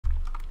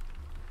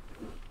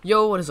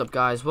Yo, what is up,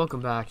 guys? Welcome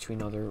back to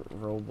another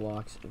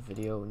Roblox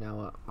video.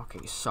 Now,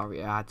 okay,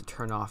 sorry, I had to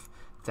turn off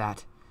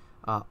that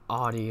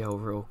audio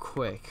real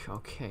quick.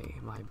 Okay,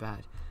 my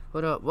bad.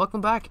 But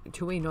welcome back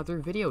to another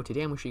video.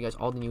 Today I'm going to show you guys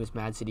all the newest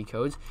Mad City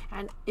codes.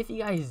 And if you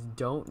guys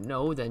don't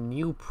know, the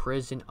new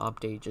prison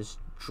update just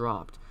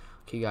dropped.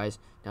 Okay, guys,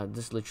 now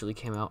this literally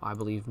came out, I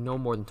believe, no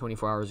more than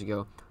 24 hours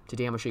ago.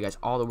 Today I'm going to show you guys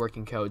all the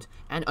working codes.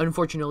 And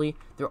unfortunately,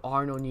 there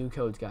are no new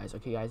codes, guys.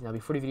 Okay, guys, now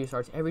before the video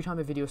starts, every time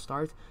a video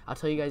starts, I'll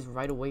tell you guys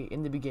right away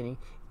in the beginning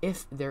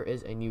if there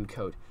is a new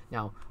code.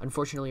 Now,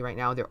 unfortunately, right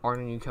now, there are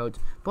no new codes.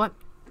 But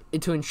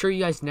to ensure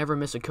you guys never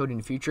miss a code in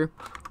the future,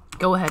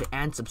 go ahead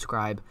and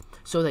subscribe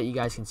so that you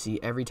guys can see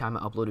every time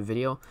I upload a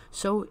video.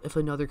 So if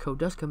another code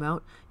does come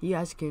out, you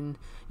guys can,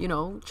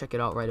 check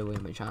it out right away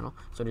on my channel.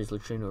 So there's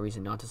literally no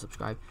reason not to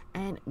subscribe.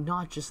 And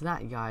not just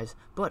that, guys,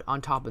 but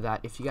on top of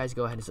that, if you guys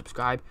go ahead and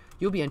subscribe,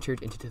 you'll be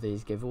entered into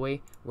today's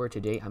giveaway, where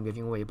today I'm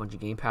giving away a bunch of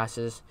game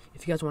passes.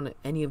 If you guys want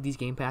any of these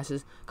game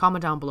passes,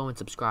 comment down below and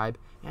subscribe.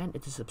 And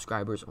it's a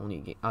subscribers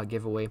only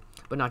giveaway.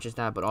 But not just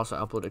that, but also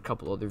I uploaded a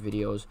couple other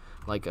videos,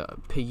 like a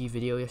piggy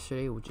video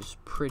yesterday, which is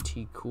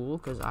pretty cool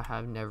because I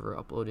have never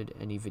uploaded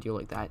any video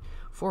like that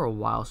for a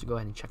while. So go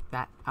ahead and check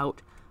that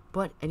out.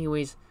 But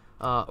anyways,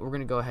 we're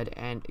gonna go ahead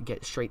and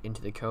get straight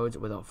into the codes.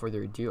 Without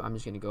further ado, I'm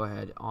just gonna go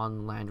ahead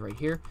on land right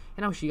here,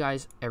 and I'll show you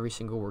guys every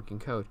single working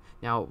code.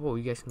 Now, whoa,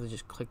 you guys can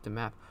just click the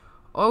map.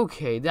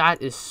 Okay, that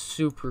is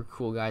super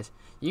cool, guys.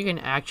 You can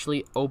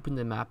actually open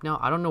the map now.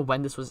 I don't know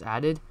when this was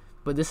added,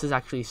 but this is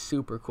actually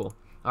super cool.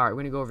 All right,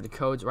 we're gonna go over the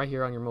codes right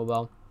here on your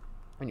mobile,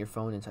 on your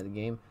phone inside the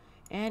game,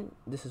 and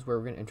this is where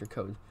we're gonna enter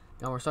codes.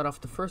 Now we're gonna start off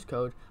with the first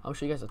code. I'll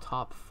show you guys the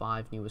top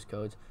 5 newest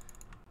codes.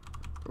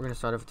 We're gonna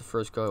start off with the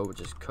first code,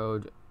 which is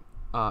code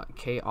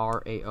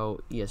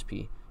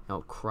KRAOESP.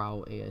 No,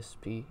 CRAO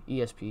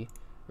ESP.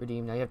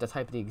 Redeem. Now you have to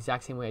type it the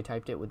exact same way I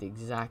typed it, with the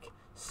exact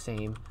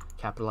same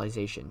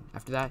capitalization.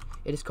 After that,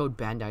 it is code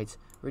Bandites.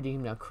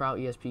 Redeem. Now CRAO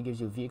ESP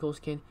gives you a vehicle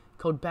skin.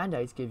 Code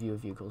Bandites give you a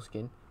vehicle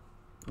skin.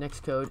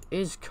 Next code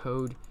is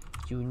code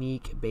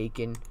Unique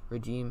Bacon.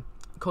 Redeem.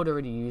 Code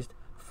already used.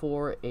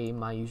 For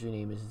my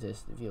username is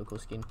this vehicle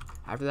skin.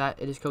 After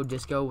that, it is code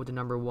Disco with the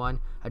number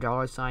 1,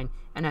 a $sign,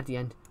 and at the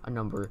end a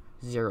number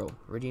 0.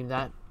 Redeem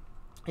that,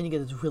 and you get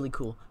this really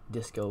cool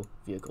Disco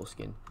vehicle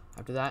skin.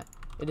 After that,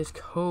 it is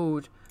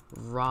code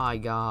Rye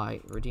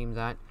Guy. Redeem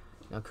that.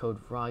 Now code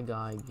Rye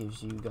Guy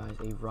gives you guys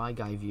a Rye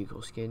Guy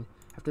vehicle skin.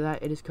 After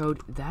that, it is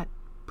code That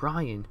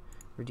Brian.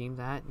 Redeem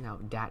that. Now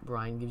Dat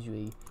Brian gives you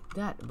a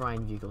Dat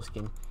Brian vehicle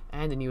skin.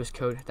 And the newest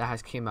code that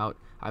has came out,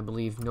 I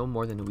believe, no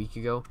more than a week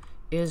ago,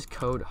 is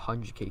code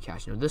 100K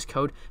cash. Now this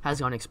code has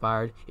gone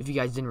expired. If you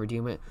guys didn't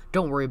redeem it,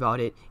 don't worry about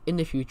it. In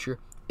the future,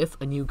 if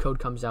a new code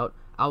comes out,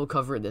 I will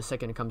cover it the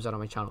second it comes out on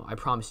my channel. I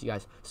promise you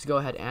guys. So go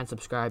ahead and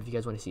subscribe if you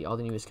guys want to see all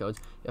the newest codes.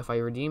 If I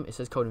redeem, it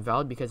says code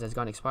invalid because it has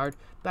gone expired.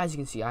 But as you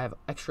can see, I have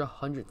extra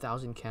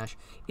 100,000 cash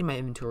in my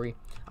inventory.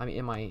 I mean,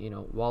 in my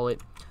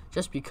wallet,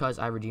 just because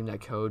I redeemed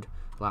that code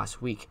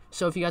last week.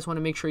 So if you guys want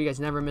to make sure you guys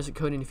never miss a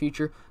code in the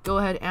future, go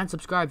ahead and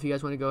subscribe if you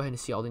guys want to go ahead and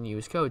see all the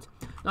newest codes.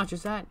 Not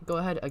just that, go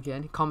ahead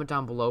again, comment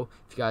down below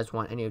if you guys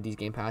want any of these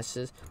game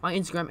passes. My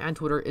Instagram and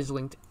Twitter is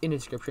linked in the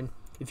description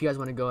if you guys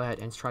want to go ahead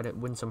and try to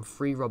win some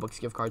free Roblox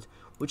gift cards,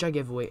 which I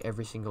give away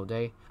every single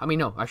day. I mean,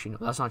 no, actually, no,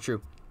 that's not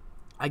true.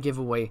 I give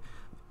away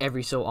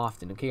every so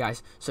often. Okay,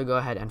 guys, so go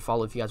ahead and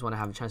follow if you guys want to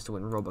have a chance to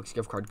win Roblox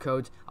gift card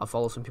codes. I'll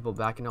follow some people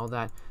back and all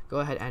that.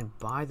 Go ahead and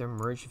buy their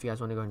merch if you guys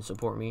want to go ahead and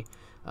support me,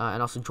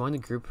 and also join the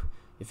group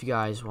if you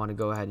guys want to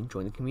go ahead and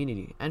join the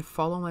community, and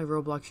follow my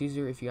Roblox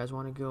user if you guys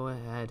want to go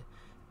ahead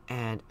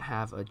and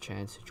have a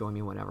chance to join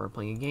me whenever I'm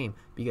playing a game,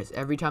 because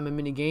every time I'm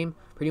in a game,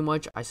 pretty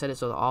much I set it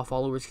so that all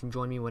followers can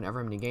join me whenever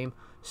I'm in a game.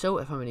 So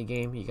if I'm in a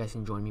game, you guys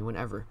can join me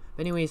whenever.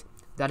 But anyways,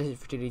 that is it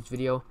for today's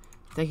video.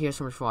 Thank you guys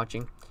so much for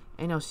watching,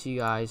 and I'll see you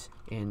guys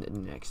in the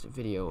next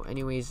video.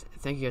 Anyways,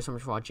 thank you guys so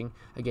much for watching.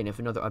 Again, if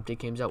another update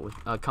comes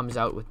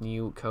out with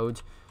new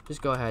codes,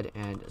 just go ahead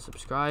and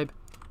subscribe,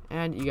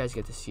 and you guys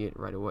get to see it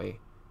right away.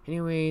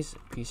 Anyways,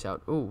 peace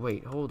out. Oh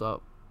wait, hold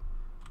up,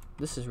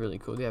 this is really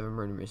cool. They have a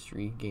murder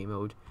mystery game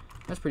mode.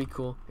 That's pretty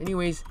cool.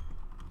 Anyways,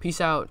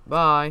 peace out.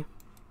 Bye.